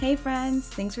Hey friends,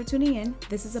 thanks for tuning in.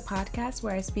 This is a podcast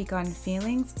where I speak on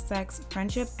feelings, sex,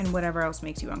 friendship, and whatever else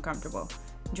makes you uncomfortable.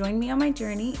 Join me on my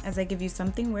journey as I give you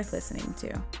something worth listening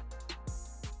to.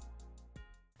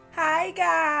 Hi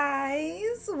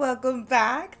guys, welcome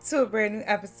back to a brand new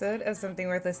episode of Something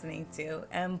Worth Listening to.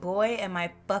 And boy, am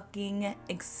I fucking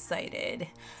excited.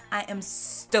 I am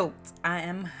stoked. I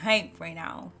am hyped right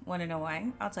now. Want to know why?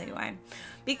 I'll tell you why.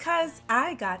 Because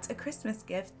I got a Christmas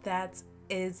gift that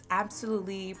is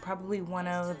absolutely probably one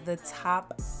of the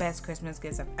top best Christmas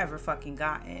gifts I've ever fucking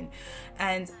gotten.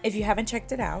 And if you haven't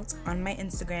checked it out on my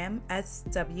Instagram,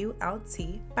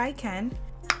 SWLT by Ken,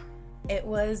 it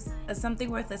was a Something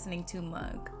Worth Listening to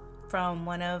mug from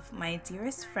one of my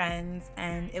dearest friends,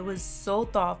 and it was so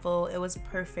thoughtful. It was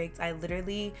perfect. I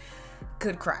literally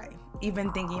could cry.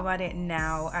 Even thinking about it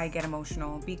now, I get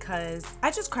emotional because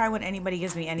I just cry when anybody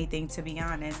gives me anything, to be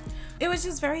honest. It was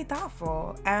just very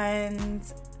thoughtful, and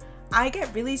I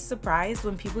get really surprised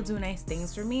when people do nice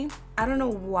things for me. I don't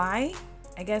know why.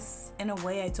 I guess in a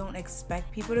way I don't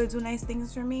expect people to do nice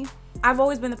things for me. I've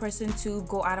always been the person to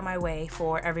go out of my way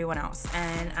for everyone else,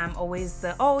 and I'm always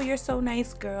the, oh, you're so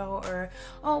nice, girl, or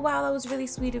oh, wow, that was really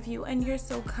sweet of you, and you're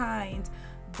so kind.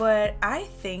 But I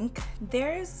think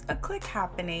there's a click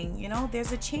happening,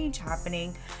 there's a change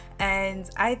happening. And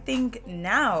I think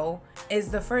now is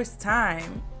the first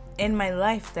time in my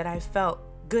life that I felt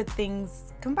good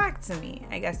things come back to me,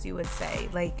 I guess you would say,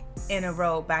 like in a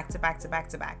row, back to back to back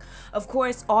to back. Of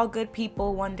course, all good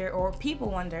people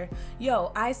wonder,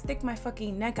 yo, I stick my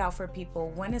fucking neck out for people.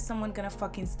 When is someone gonna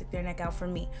fucking stick their neck out for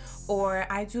me? Or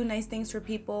I do nice things for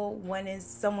people. When is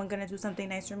someone gonna do something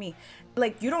nice for me?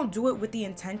 Like, you don't do it with the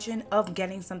intention of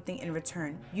getting something in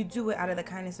return. You do it out of the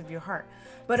kindness of your heart.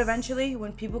 But eventually,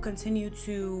 when people continue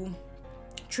to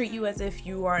treat you as if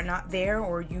you are not there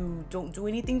or you don't do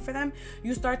anything for them,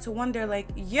 you start to wonder, like,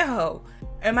 yo,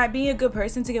 am I being a good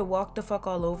person to get walked the fuck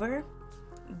all over?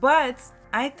 But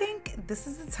I think this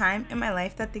is the time in my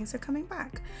life that things are coming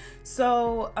back.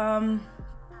 So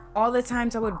all the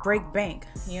times I would break bank,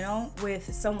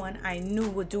 with someone I knew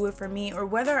would do it for me, or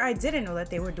whether I didn't know that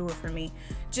they would do it for me,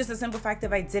 just the simple fact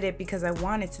that I did it because I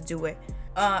wanted to do it.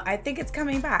 I think it's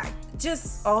coming back.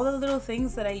 Just all the little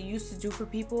things that I used to do for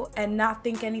people and not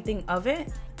think anything of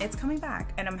it, it's coming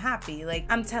back, and I'm happy. Like,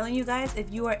 I'm telling you guys, if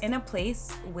you are in a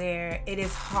place where it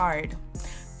is hard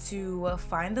to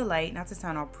find the light, not to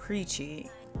sound all preachy,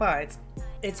 but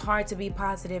it's hard to be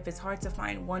positive, it's hard to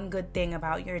find one good thing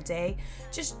about your day,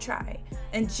 just try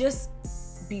and just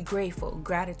be grateful.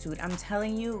 Gratitude. I'm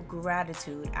telling you,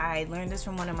 gratitude. I learned this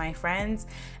from one of my friends,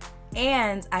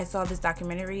 and I saw this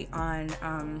documentary on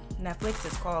Netflix.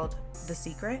 It's called The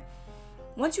Secret.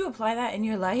 Once you apply that in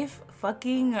your life,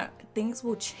 fucking things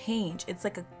will change. It's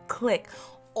like a click.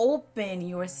 Open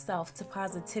yourself to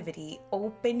positivity.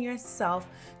 Open yourself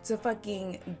to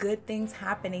fucking good things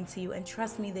happening to you. And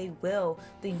trust me, they will.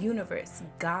 The universe,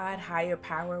 God, higher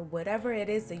power, whatever it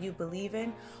is that you believe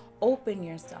in, open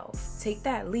yourself. Take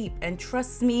that leap. And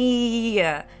trust me,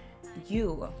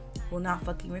 you will not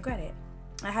fucking regret it.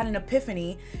 I had an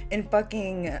epiphany in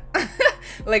fucking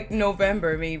like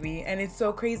November maybe. And it's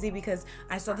so crazy because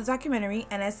I saw the documentary,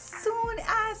 and as soon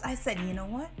as I said, you know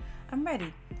what? I'm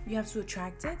ready. You have to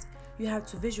attract it, you have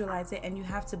to visualize it, and you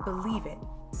have to believe it.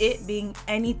 It being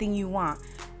anything you want.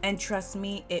 And trust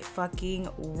me, it fucking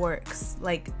works.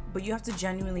 Like, but you have to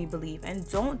genuinely believe. And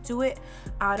don't do it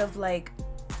out of like,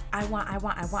 I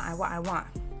want.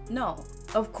 No,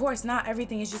 of course, not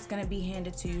everything is just gonna be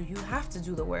handed to you. You have to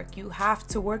do the work. You have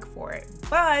to work for it.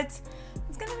 But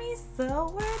it's gonna be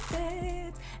so worth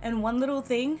it. And one little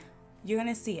thing, you're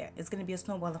gonna see it. It's gonna be a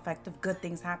snowball effect of good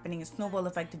things happening, a snowball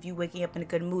effect of you waking up in a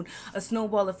good mood, a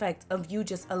snowball effect of you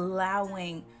just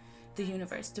allowing the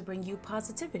universe to bring you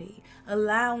positivity,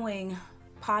 allowing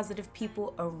positive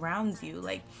people around you.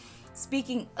 Like,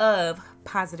 speaking of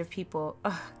positive people,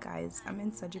 guys, I'm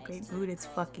in such a great mood. It's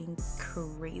fucking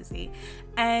crazy.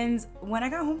 And when I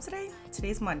got home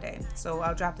today's Monday, so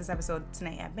I'll drop this episode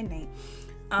tonight at midnight.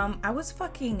 I was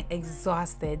fucking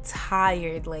exhausted,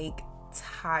 tired.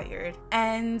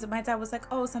 And my dad was like,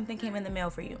 oh, something came in the mail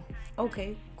for you.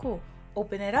 Okay, cool.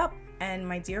 Open it up. And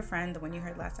my dear friend, the one you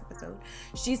heard last episode,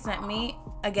 she sent me,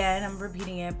 again, I'm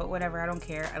repeating it, but whatever, I don't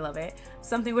care. I love it.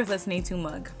 Something Worth Listening to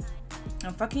mug.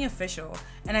 I'm fucking official.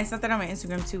 And I sent that on my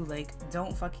Instagram too. Like,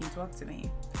 don't fucking talk to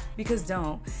me. Because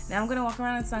don't. Now I'm gonna walk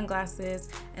around in sunglasses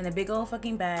and a big old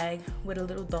fucking bag with a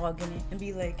little dog in it and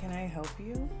be like, can I help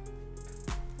you?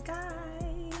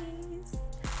 Guys.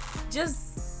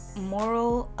 Just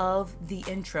moral of the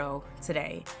intro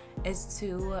today is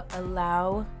to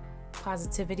allow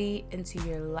positivity into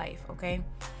your life, okay?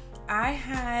 I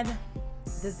had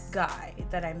this guy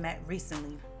that I met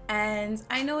recently. And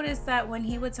I noticed that when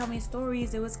he would tell me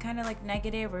stories, it was kind of like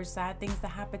negative or sad things that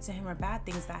happened to him or bad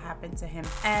things that happened to him.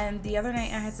 And the other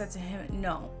night I had said to him,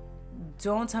 no,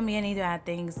 don't tell me any bad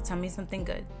things. Tell me something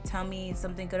good. Tell me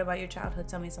something good about your childhood.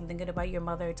 Tell me something good about your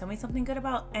mother. Tell me something good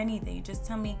about anything. Just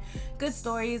tell me good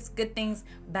stories, good things,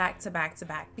 back to back to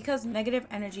back. Because negative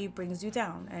energy brings you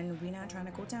down. And we're not trying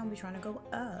to go down. We're trying to go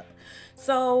up.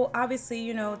 So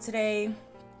obviously, today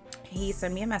he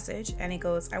sent me a message and he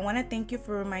goes, I want to thank you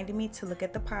for reminding me to look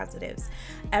at the positives.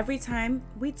 Every time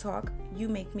we talk, you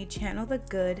make me channel the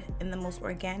good in the most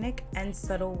organic and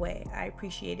subtle way. I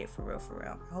appreciate it for real, for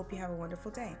real. I hope you have a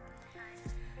wonderful day.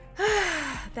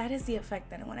 That is the effect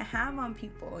that I want to have on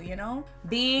people,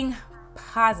 being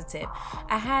positive.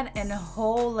 I had a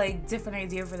whole different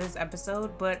idea for this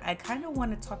episode, but I kind of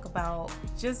want to talk about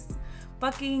just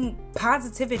fucking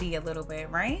positivity a little bit,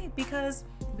 right? Because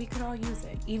we could all use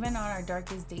it, even on our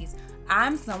darkest days.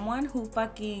 I'm someone who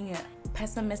fucking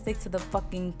pessimistic to the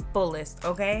fucking fullest,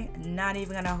 okay? Not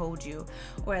even gonna hold you,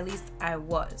 or at least I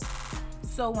was.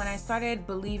 So when I started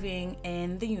believing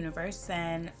in the universe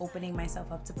and opening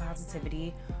myself up to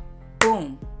positivity,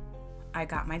 boom, I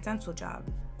got my dental job.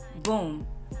 Boom,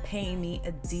 paying me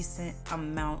a decent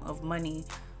amount of money.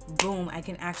 Boom, I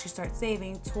can actually start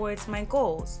saving towards my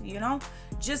goals,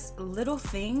 Just little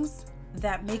things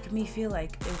that make me feel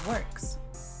like it works.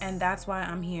 And that's why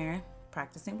I'm here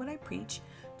practicing what I preach,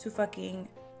 to fucking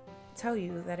tell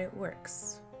you that it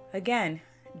works. Again,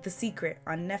 The Secret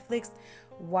on Netflix.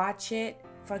 Watch it,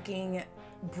 fucking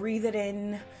breathe it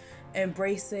in,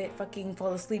 embrace it, fucking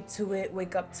fall asleep to it,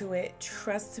 wake up to it.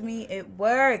 Trust me, it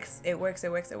works. It works.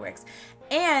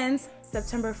 And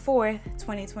September 4th,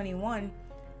 2021,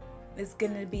 it's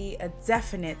gonna be a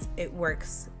definite it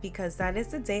works, because that is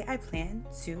the day I plan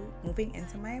to moving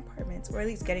into my apartment, or at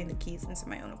least getting the keys into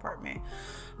my own apartment.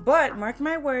 But mark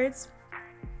my words,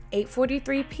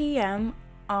 8:43 p.m.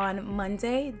 on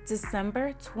Monday,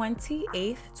 December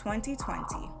 28th,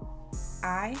 2020,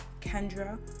 I,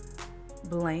 Kendra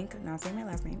blank, not saying my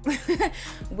last name,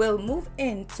 will move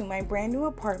into my brand new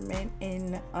apartment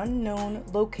in unknown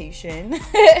location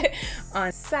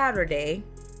on Saturday,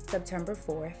 September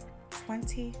 4th,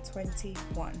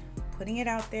 2021. Putting it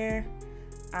out there.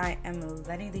 I am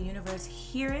letting the universe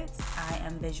hear it. I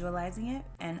am visualizing it,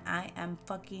 and I am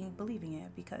fucking believing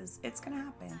it, because it's gonna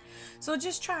happen. So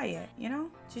just try it,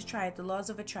 Just try it. The laws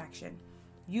of attraction.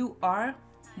 You are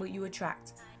what you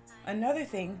attract. Another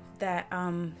thing that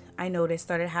I noticed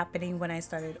started happening when I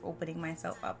started opening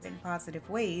myself up in positive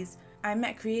ways, I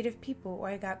met creative people, or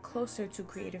I got closer to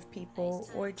creative people,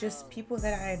 or just people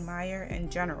that I admire in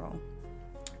general.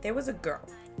 There was a girl,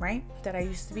 right, that I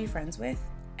used to be friends with,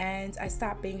 and I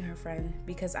stopped being her friend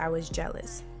because I was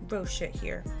jealous. Real shit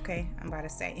here, okay? I'm about to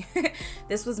say.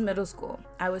 This was middle school.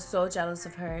 I was so jealous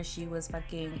of her. She was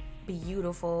fucking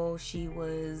beautiful. She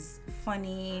was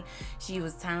funny. She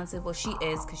was talented. Well, she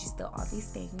is, because she's still all these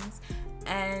things.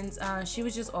 And she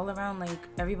was just all around,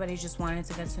 everybody just wanted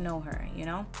to get to know her,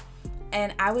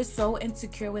 And I was so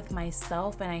insecure with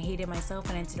myself, and I hated myself,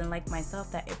 and I didn't like myself,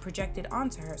 that it projected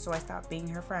onto her. So I stopped being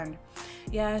her friend.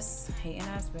 Yes, hating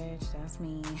ass bitch, that's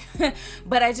me.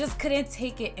 But I just couldn't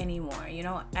take it anymore.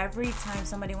 Every time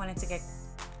somebody wanted to get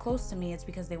close to me, it's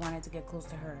because they wanted to get close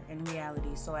to her in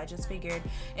reality. So I just figured,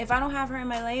 if I don't have her in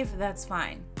my life, that's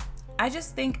fine. I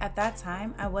just think at that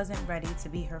time, I wasn't ready to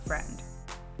be her friend.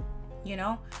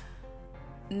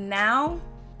 Now,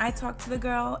 I talked to the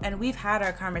girl, and we've had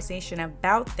our conversation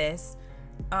about this.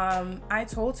 I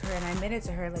told her, and I admitted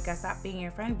to her, I stopped being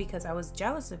your friend because I was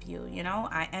jealous of you,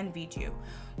 I envied you.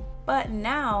 But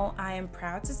now I am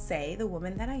proud to say the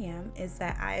woman that I am is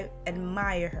that I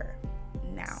admire her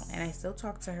now, and I still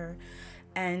talk to her,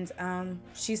 and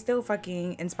she still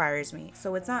fucking inspires me.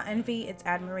 So it's not envy, it's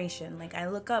admiration. I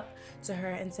look up to her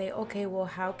and say, okay, well,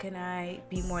 how can I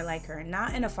be more like her?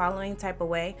 Not in a following type of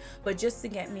way, but just to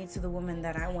get me to the woman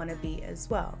that I want to be as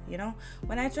well.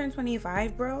 When I turn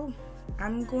 25, bro,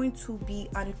 I'm going to be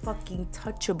unfucking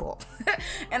touchable.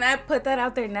 And I put that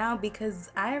out there now because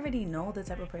I already know the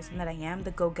type of person that I am,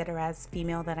 the go-getter ass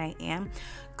female that I am,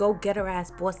 go-getter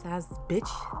ass boss ass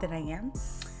bitch that I am.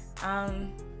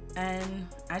 And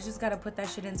I just gotta put that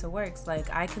shit into works.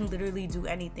 I can literally do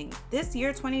anything. This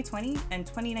year, 2020 and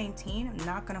 2019, I'm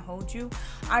not gonna hold you,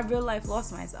 I real life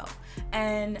lost myself.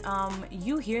 And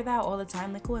you hear that all the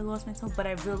time, oh, I lost myself, but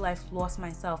I real life lost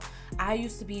myself. I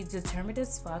used to be determined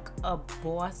as fuck, a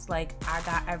boss. I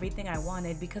got everything I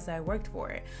wanted because I worked for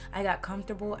it. I got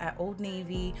comfortable at Old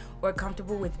Navy, or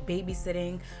comfortable with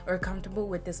babysitting, or comfortable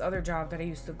with this other job that I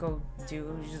used to go do.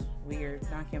 It was just weird,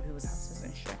 knocking on people's houses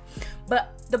and shit.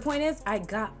 But the point is, I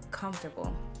got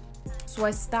comfortable. So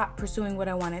I stopped pursuing what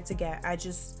I wanted to get. I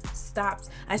just stopped.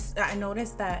 I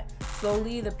noticed that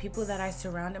slowly the people that I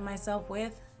surrounded myself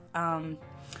with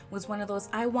was one of those,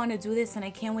 I want to do this and I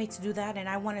can't wait to do that and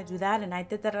I want to do that and I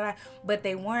did that, but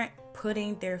they weren't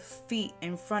putting their feet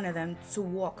in front of them to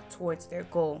walk towards their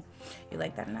goal. You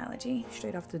like that analogy?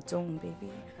 Straight off the dome,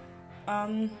 baby.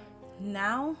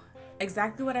 Now,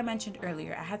 exactly what I mentioned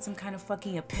earlier, I had some kind of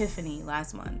fucking epiphany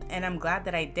last month, and I'm glad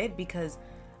that I did, because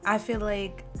I feel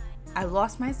like I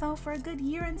lost myself for a good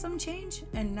year and some change,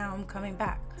 and now I'm coming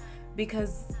back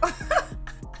because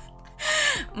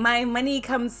my money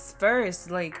comes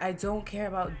first. Like, I don't care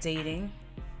about dating.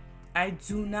 I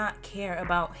do not care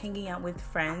about hanging out with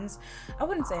friends. I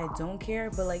wouldn't say I don't care,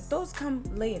 but like, those come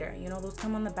later, you know, those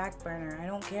come on the back burner. I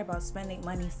don't care about spending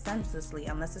money senselessly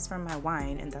unless it's for my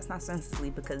wine, and that's not senselessly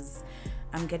because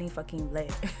I'm getting fucking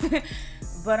lit.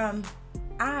 But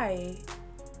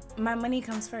my money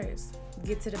comes first.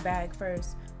 Get to the bag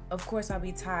first. Of course I'll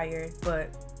be tired,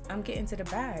 but I'm getting to the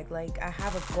bag. Like, I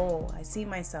have a goal. I see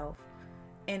myself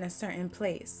in a certain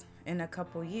place in a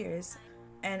couple years,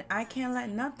 and I can't let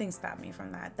nothing stop me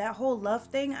from that. That whole love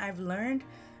thing, I've learned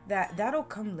that that'll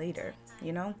come later,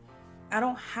 you know? I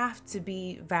don't have to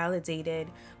be validated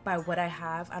by what I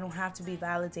have. I don't have to be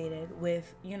validated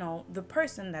with, you know, the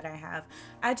person that I have.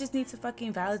 I just need to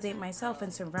fucking validate myself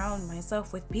and surround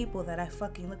myself with people that I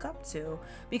fucking look up to.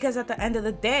 Because at the end of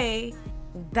the day,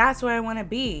 that's where I want to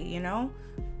be, you know?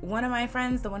 One of my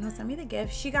friends, the one who sent me the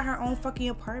gift, she got her own fucking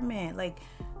apartment. Like,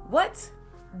 what?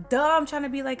 Duh, I'm trying to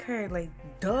be like her. Like,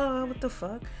 duh, what the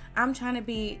fuck? I'm trying to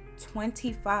be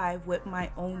 25 with my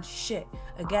own shit.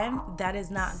 Again, that is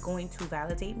not going to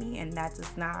validate me, and that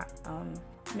does not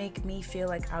make me feel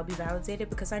like I'll be validated,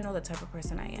 because I know the type of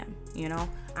person I am, you know?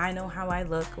 I know how I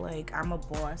look. Like, I'm a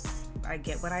boss. I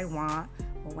get what I want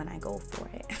when I go for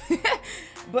it.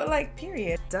 But like,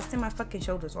 period. Dusting my fucking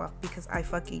shoulders off because I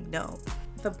fucking know.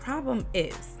 The problem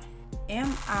is,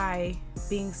 am I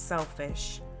being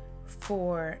selfish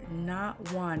for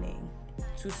not wanting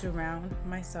to surround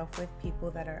myself with people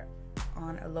that are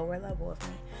on a lower level of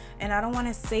me? And I don't want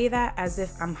to say that as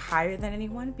if I'm higher than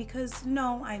anyone, because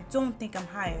no, I don't think I'm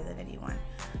higher than anyone.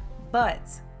 But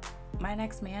my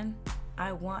next man,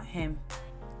 I want him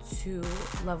to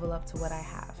level up to what I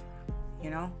have,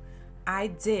 you know? I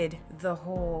did the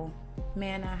whole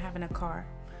man not having a car,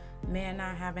 man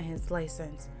not having his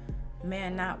license,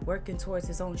 man not working towards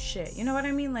his own shit. You know what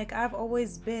I mean? Like, I've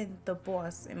always been the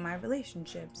boss in my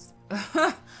relationships.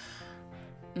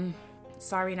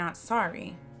 Sorry, not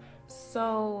sorry.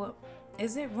 So,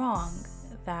 is it wrong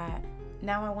that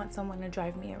now I want someone to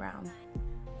drive me around?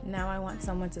 Now I want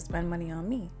someone to spend money on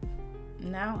me.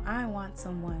 Now I want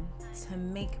someone to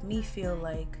make me feel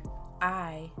like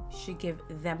I should give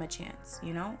them a chance,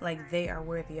 you know? Like, they are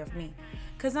worthy of me.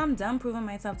 Because I'm done proving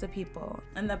myself to people.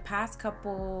 In the past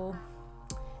couple,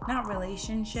 not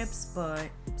relationships, but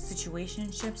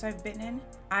situationships I've been in,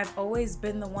 I've always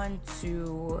been the one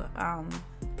to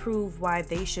prove why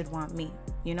they should want me,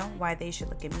 you know? Why they should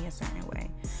look at me a certain way.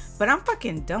 But I'm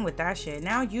fucking done with that shit.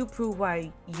 Now you prove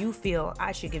why you feel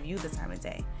I should give you the time of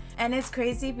day. And it's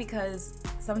crazy because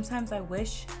sometimes I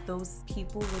wish those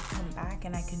people would come back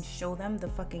and I can show them the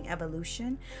fucking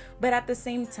evolution. But at the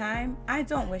same time, I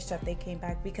don't wish that they came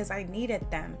back, because I needed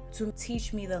them to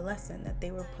teach me the lesson that they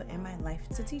were put in my life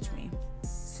to teach me.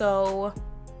 So,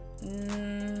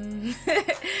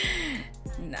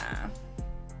 nah,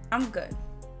 I'm good.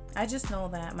 I just know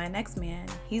that my next man,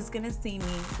 he's gonna see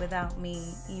me without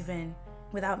me even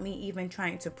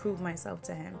trying to prove myself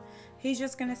to him. He's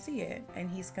just gonna see it, and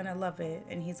he's gonna love it,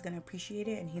 and he's gonna appreciate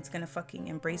it, and he's gonna fucking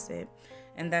embrace it.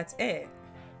 And that's it.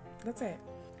 That's it.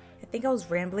 I think I was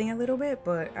rambling a little bit,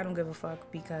 but I don't give a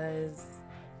fuck, because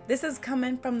this is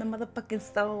coming from the motherfucking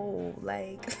soul.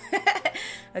 Like,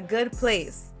 a good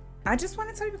place. I just want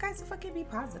to tell you guys to fucking be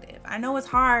positive. I know it's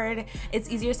hard.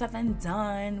 It's easier said than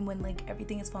done when, like,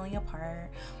 everything is falling apart.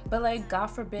 But, like, God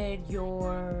forbid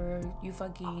you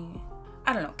fucking...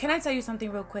 I don't know. Can I tell you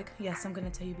something real quick? Yes, I'm going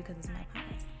to tell you because it's my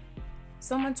podcast.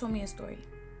 Someone told me a story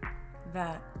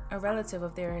that a relative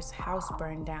of theirs' house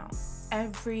burned down.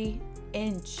 Every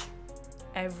inch,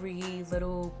 every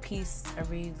little piece,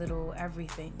 every little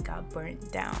everything got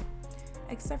burnt down.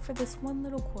 Except for this one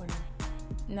little corner.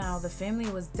 Now, the family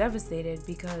was devastated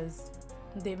because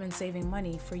they've been saving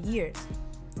money for years.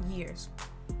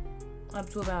 Up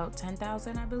to about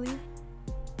 $10,000, I believe.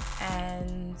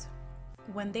 And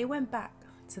when they went back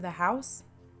to the house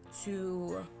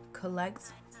to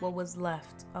collect what was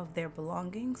left of their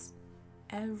belongings,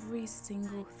 every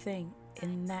single thing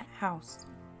in that house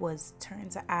was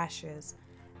turned to ashes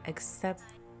except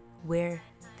where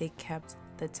they kept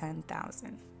the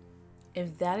 10,000.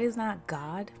 If that is not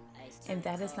God, if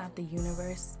that is not the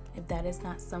universe, if that is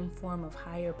not some form of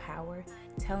higher power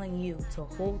telling you to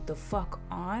hold the fuck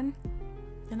on,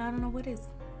 then I don't know what is.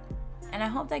 And I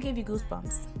hope that gave you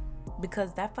goosebumps,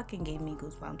 because that fucking gave me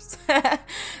goosebumps.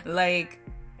 Like,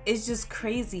 it's just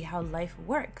crazy how life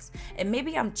works. And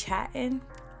maybe I'm chatting,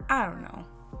 I don't know.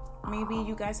 Maybe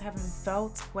you guys haven't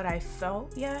felt what I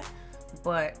felt yet,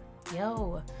 but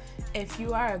yo, if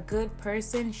you are a good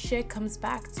person, shit comes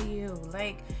back to you.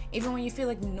 Like, even when you feel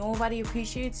like nobody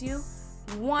appreciates you,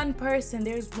 there's one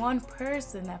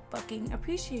person that fucking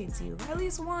appreciates you. At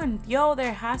least one. Yo,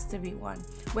 there has to be one.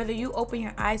 Whether you open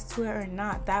your eyes to it or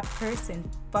not, that person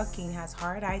fucking has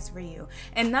hard eyes for you.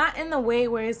 And not in the way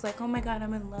where it's like, oh my God,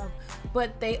 I'm in love.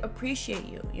 But they appreciate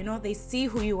you. You know, they see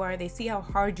who you are. They see how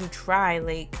hard you try.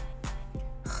 Like,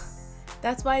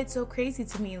 that's why it's so crazy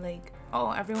to me. Like,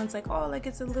 oh, everyone's like, oh, like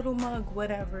it's a little mug,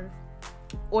 whatever.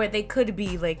 Or they could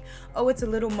be like, oh, it's a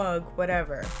little mug,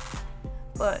 whatever.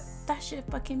 But that shit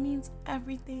fucking means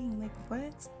everything. Like,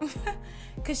 what?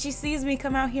 Because she sees me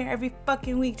come out here every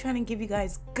fucking week trying to give you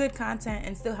guys good content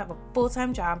and still have a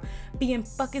full-time job, be in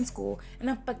fucking school, and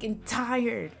I'm fucking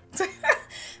tired.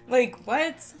 Like,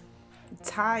 what?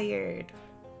 Tired.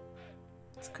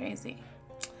 It's crazy.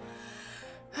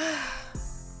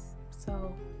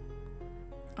 So,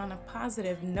 on a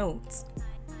positive note,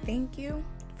 thank you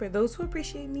for those who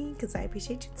appreciate me, because I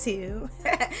appreciate you too.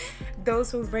 Those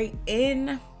who write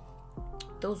in,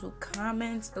 those who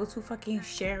comment, those who fucking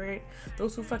share it,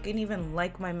 those who fucking even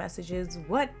like my messages,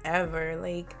 whatever.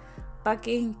 Like,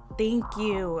 fucking thank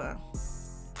you.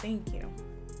 Thank you.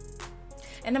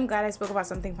 And I'm glad I spoke about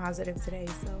something positive today,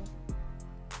 so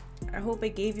I hope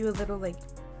it gave you a little, like,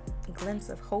 glimpse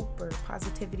of hope or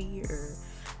positivity or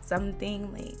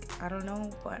something. Like, I don't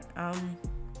know, but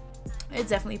it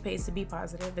definitely pays to be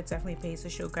positive. It definitely pays to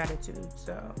show gratitude.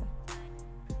 So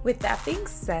with that being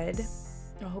said,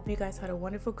 I hope you guys had a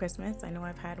wonderful Christmas. I know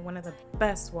I've had one of the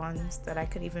best ones that I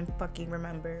could even fucking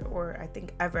remember, or I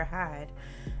think ever had.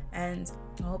 And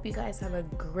I hope you guys have a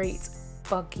great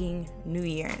fucking New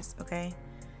Year's, okay?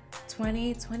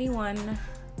 2021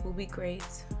 will be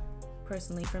great.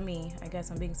 Personally, for me, I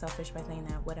guess I'm being selfish by saying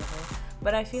that, whatever.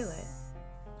 But I feel it.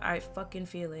 I fucking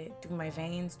feel it through my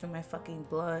veins, through my fucking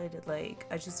blood. Like,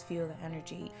 I just feel the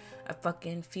energy. I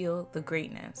fucking feel the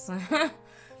greatness.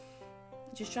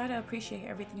 Just try to appreciate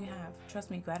everything you have.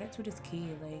 Trust me, gratitude is key.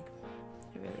 Like,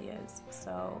 it really is.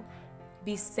 So,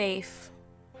 be safe.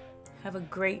 Have a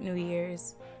great New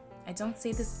Year's. I don't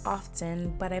say this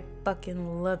often, but I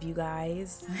fucking love you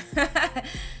guys.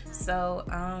 So,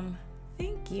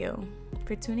 thank you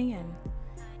for tuning in.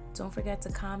 Don't forget to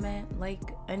comment, like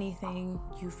anything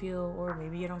you feel, or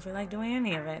maybe you don't feel like doing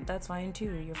any of it. That's fine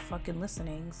too. You're fucking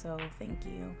listening, so thank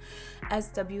you.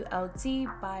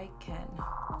 SWLT by Ken.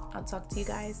 I'll talk to you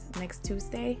guys next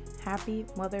Tuesday. Happy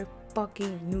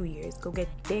motherfucking New Year's. Go get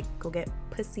dick, go get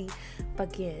pussy,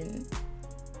 fucking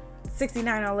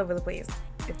 69 all over the place.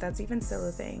 If that's even still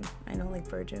a thing. I know, like,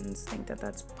 virgins think that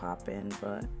that's poppin',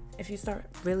 but if you start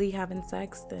really having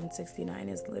sex, then 69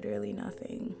 is literally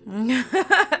nothing.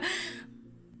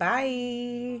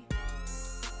 Bye.